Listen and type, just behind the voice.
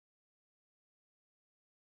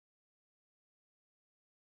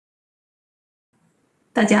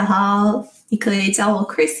大家好，你可以叫我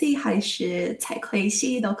Chrissy 还是蔡葵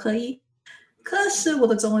希都可以。可是我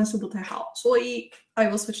的中文是不太好，所以 I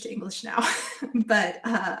will switch to English now. But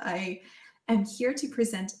I am here to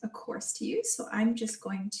present a course to you, so I'm just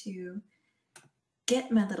going to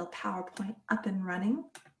get my little PowerPoint up and running.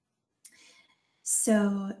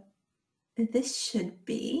 So this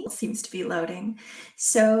seems to be loading.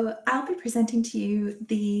 So I'll be presenting to you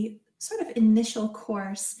the sort of initial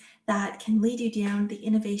course that can lead you down the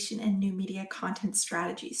innovation and new media content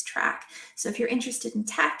strategies track. So if you're interested in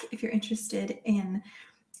tech, if you're interested in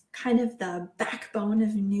kind of the backbone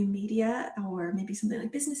of new media, or maybe something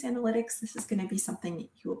like business analytics, this is going to be something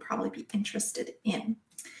you will probably be interested in.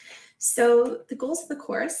 So the goals of the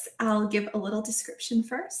course, I'll give a little description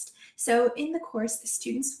first. So in the course, the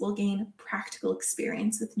students will gain practical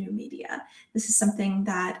experience with new media. This is something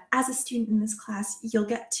that as a student in this class, you'll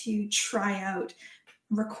get to try out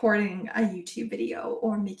recording a YouTube video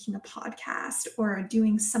or making a podcast or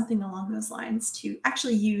doing something along those lines to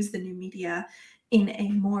actually use the new media in a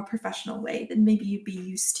more professional way than maybe you'd be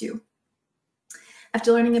used to.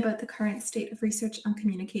 After learning about the current state of research on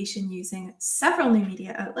communication using several new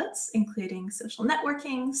media outlets, including social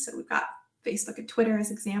networking, so we've got Facebook and Twitter as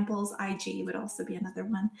examples, IG would also be another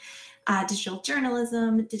one, digital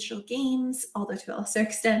journalism, digital games, although to a lesser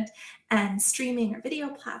extent, and streaming or video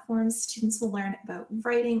platforms, students will learn about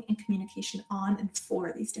writing and communication on and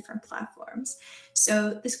for these different platforms.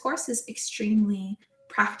 So this course is extremely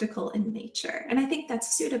practical in nature. And I think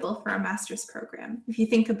that's suitable for a master's program. If you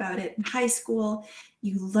think about it, in high school,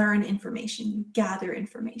 you learn information, you gather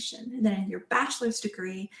information. And then in your bachelor's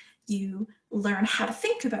degree, you learn how to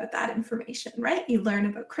think about that information, right? You learn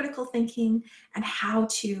about critical thinking and how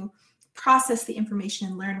to process the information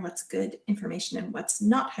and learn what's good information and what's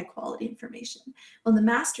not high quality information. Well, in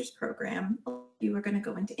the master's program, you are going to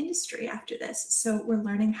go into industry after this. So we're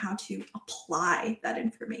learning how to apply that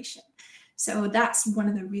information. So that's one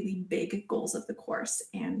of the really big goals of the course,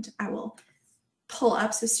 and I will pull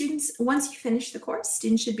up. So students, once you finish the course,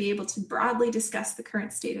 students should be able to broadly discuss the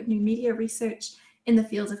current state of new media research in the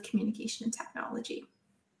fields of communication and technology.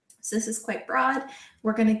 So this is quite broad.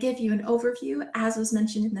 We're going to give you an overview. As was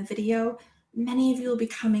mentioned in the video, many of you will be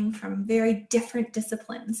coming from very different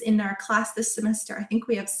disciplines. In our class this semester, I think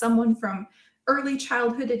we have someone from early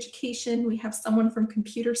childhood education, we have someone from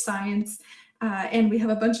computer science, and we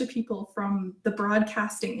have a bunch of people from the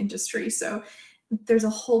broadcasting industry. So there's a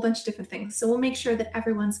whole bunch of different things. So we'll make sure that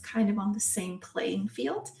everyone's kind of on the same playing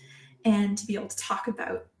field and to be able to talk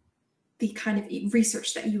about the kind of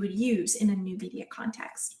research that you would use in a new media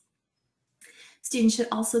context. Students should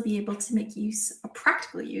also be able to make use, a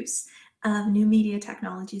practical use, of new media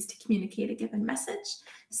technologies to communicate a given message.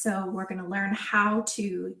 So we're going to learn how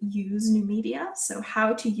to use new media. So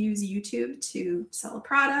how to use YouTube to sell a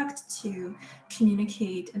product, to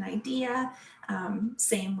communicate an idea.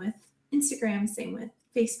 Same with Instagram, same with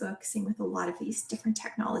Facebook, same with a lot of these different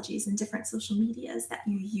technologies and different social medias that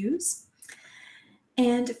you use.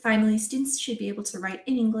 And finally, students should be able to write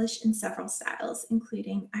in English in several styles,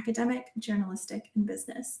 including academic, journalistic, and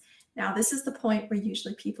business. Now, this is the point where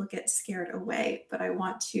usually people get scared away, but I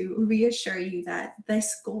want to reassure you that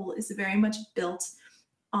this goal is very much built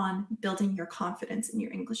on building your confidence in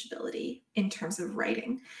your English ability in terms of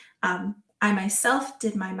writing. I myself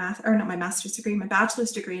did my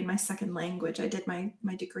bachelor's degree in my second language. I did my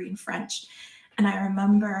degree in French, and I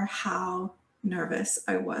remember how nervous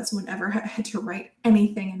I was whenever I had to write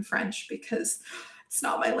anything in French because it's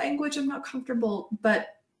not my language, I'm not comfortable.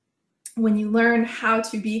 But when you learn how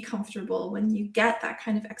to be comfortable, when you get that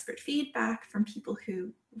kind of expert feedback from people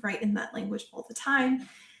who write in that language all the time,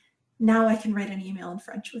 now I can write an email in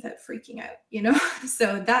French without freaking out, you know?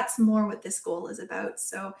 So that's more what this goal is about.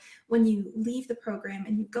 So when you leave the program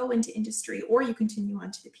and you go into industry, or you continue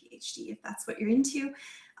on to the PhD, if that's what you're into,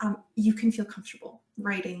 you can feel comfortable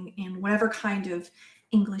writing in whatever kind of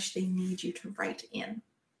English they need you to write in.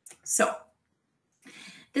 So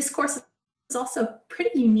this course is also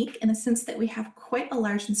pretty unique in the sense that we have quite a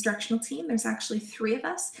large instructional team. There's actually 3 of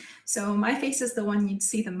us. So my face is the one you'd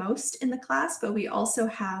see the most in the class, but we also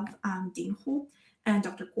have Dean Hu and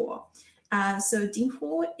Dr. Guo. So Dean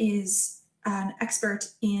Hu is an expert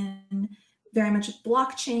in very much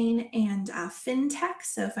blockchain and fintech,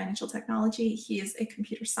 so financial technology. He is a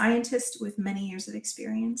computer scientist with many years of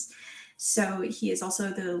experience. So he is also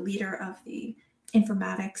the leader of the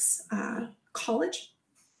informatics college.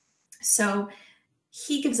 So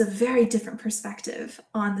he gives a very different perspective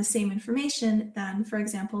on the same information than, for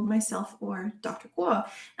example, myself or Dr. Guo.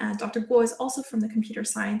 Dr. Guo is also from the computer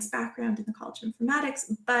science background in the College of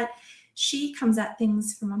Informatics, but she comes at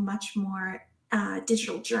things from a much more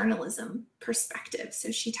digital journalism perspective.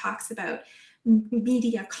 So she talks about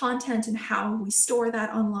media content and how we store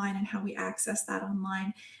that online and how we access that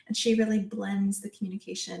online. And she really blends the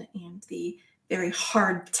communication and the very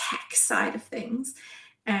hard tech side of things.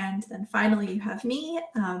 And then finally, you have me.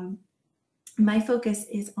 My focus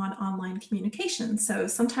is on online communication. So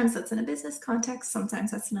sometimes that's in a business context,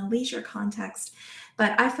 sometimes that's in a leisure context,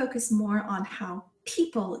 but I focus more on how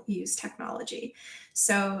people use technology.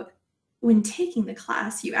 So when taking the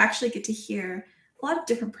class, you actually get to hear a lot of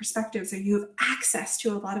different perspectives, or you have access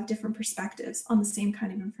to a lot of different perspectives on the same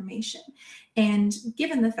kind of information. And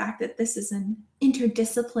given the fact that this is an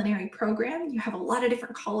interdisciplinary program, you have a lot of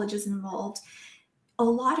different colleges involved. A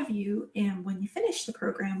lot of you, and when you finish the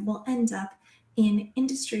program, will end up in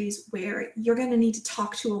industries where you're going to need to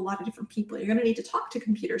talk to a lot of different people. You're going to need to talk to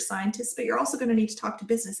computer scientists, but you're also going to need to talk to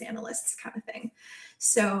business analysts, kind of thing.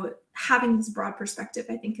 So having this broad perspective,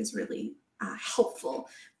 I think, is really helpful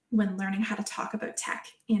when learning how to talk about tech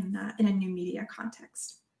in a new media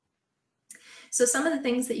context. So some of the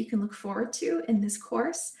things that you can look forward to in this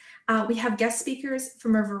course, we have guest speakers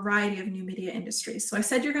from a variety of new media industries. So I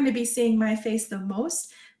said you're going to be seeing my face the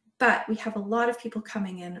most, but we have a lot of people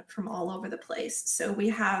coming in from all over the place. So we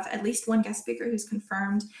have at least one guest speaker who's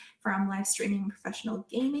confirmed from live streaming and professional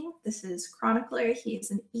gaming. This is Chronicler. He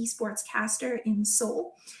is an esports caster in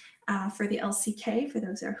Seoul. For the LCK, for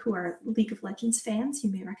those who are League of Legends fans,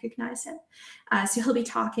 you may recognize him. So he'll be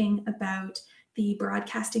talking about the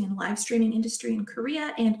broadcasting and live streaming industry in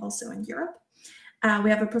Korea and also in Europe.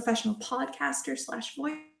 We have a professional podcaster /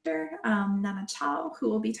 voicer, Nana Chao, who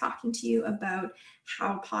will be talking to you about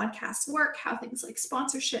how podcasts work, how things like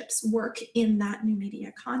sponsorships work in that new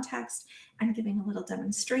media context, and giving a little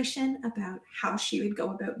demonstration about how she would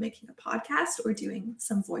go about making a podcast or doing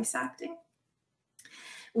some voice acting.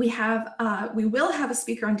 We will have a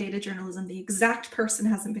speaker on data journalism. The exact person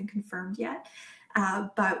hasn't been confirmed yet,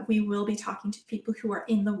 but we will be talking to people who are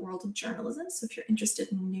in the world of journalism. So if you're interested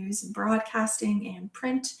in news and broadcasting and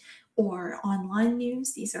print or online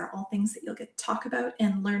news, these are all things that you'll get to talk about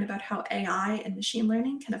and learn about how AI and machine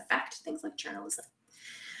learning can affect things like journalism.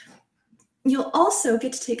 You'll also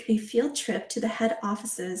get to take a field trip to the head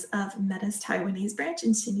offices of Meta's Taiwanese branch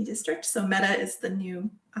in Xinyi District. So Meta is the new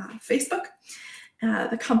Facebook.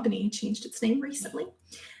 The company changed its name recently.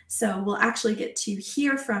 So we'll actually get to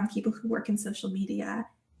hear from people who work in social media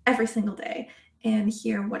every single day and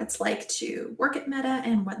hear what it's like to work at Meta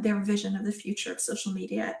and what their vision of the future of social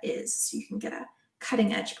media is. So you can get a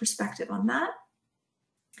cutting edge perspective on that.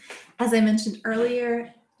 As I mentioned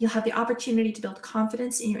earlier, you'll have the opportunity to build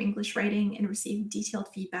confidence in your English writing and receive detailed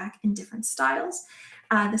feedback in different styles.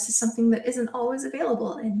 This is something that isn't always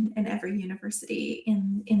available in every university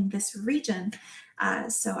in this region.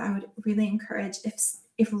 So I would really encourage,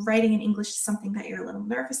 if writing in English is something that you're a little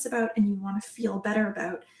nervous about and you want to feel better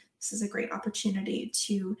about, this is a great opportunity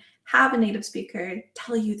to have a native speaker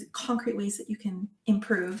tell you the concrete ways that you can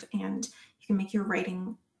improve and you can make your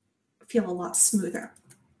writing feel a lot smoother.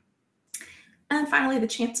 And finally, the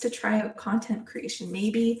chance to try out content creation.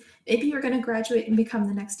 Maybe you're going to graduate and become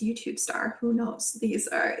the next YouTube star. Who knows? These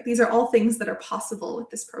are all things that are possible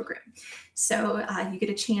with this program. So you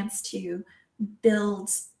get a chance to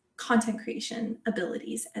build content creation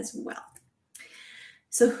abilities as well.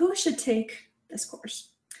 So who should take this course?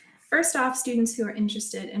 First off, students who are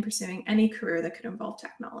interested in pursuing any career that could involve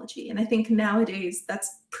technology. And I think nowadays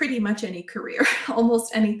that's pretty much any career.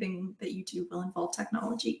 Almost anything that you do will involve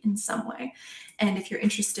technology in some way. And if you're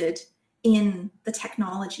interested in the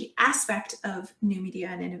technology aspect of new media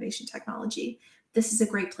and innovation technology, this is a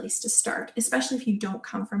great place to start, especially if you don't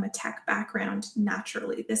come from a tech background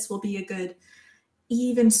naturally. This will be a good,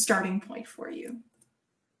 even starting point for you.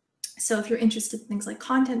 So if you're interested in things like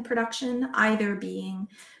content production, either being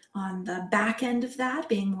on the back end of that,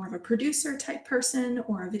 being more of a producer type person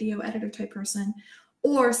or a video editor type person,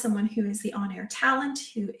 or someone who is the on-air talent,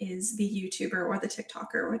 who is the YouTuber or the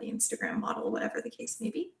TikToker or the Instagram model, whatever the case may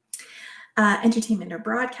be. Entertainment or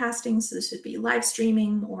broadcasting, so this would be live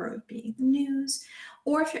streaming or it would be news.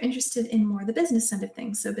 Or if you're interested in more the business end of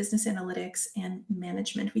things, so business analytics and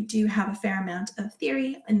management, we do have a fair amount of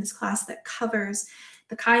theory in this class that covers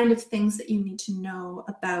the kind of things that you need to know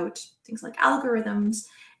about things like algorithms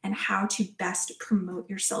and how to best promote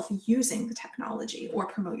yourself using the technology or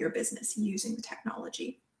promote your business using the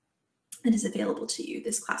technology that is available to you.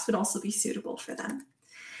 This class would also be suitable for them.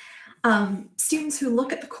 Students who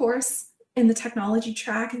look at the course in the technology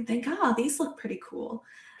track and think, oh, these look pretty cool.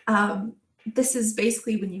 This is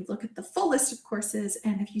basically when you look at the full list of courses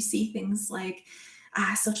and if you see things like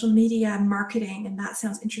social media marketing, and that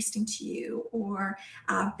sounds interesting to you, or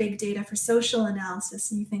big data for social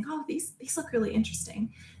analysis, and you think, oh, these look really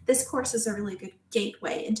interesting. This course is a really good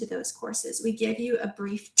gateway into those courses. We give you a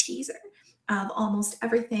brief teaser of almost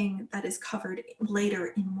everything that is covered later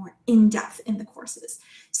in more in-depth in the courses.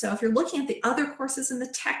 So if you're looking at the other courses in the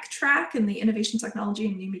tech track and the innovation technology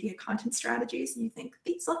and new media content strategies, and you think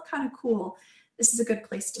these look kind of cool, this is a good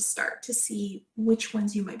place to start to see which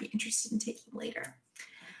ones you might be interested in taking later.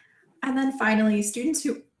 And then finally, students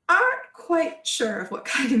who aren't quite sure of what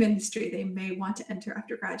kind of industry they may want to enter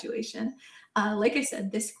after graduation. Like I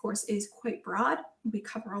said, this course is quite broad. We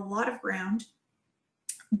cover a lot of ground,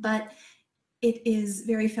 but it is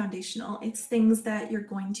very foundational. It's things that you're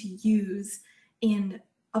going to use in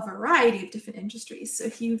a variety of different industries. So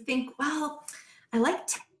if you think, well, I like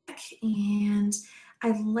tech and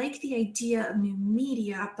I like the idea of new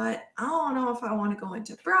media, but I don't know if I want to go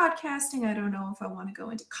into broadcasting. I don't know if I want to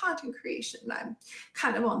go into content creation. I'm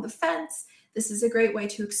kind of on the fence. This is a great way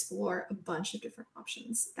to explore a bunch of different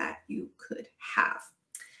options that you could have.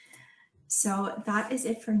 So that is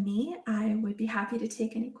it for me. I would be happy to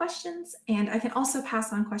take any questions, and I can also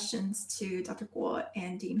pass on questions to Dr. Guo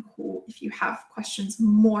and Dean Hu if you have questions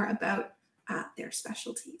more about their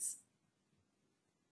specialties.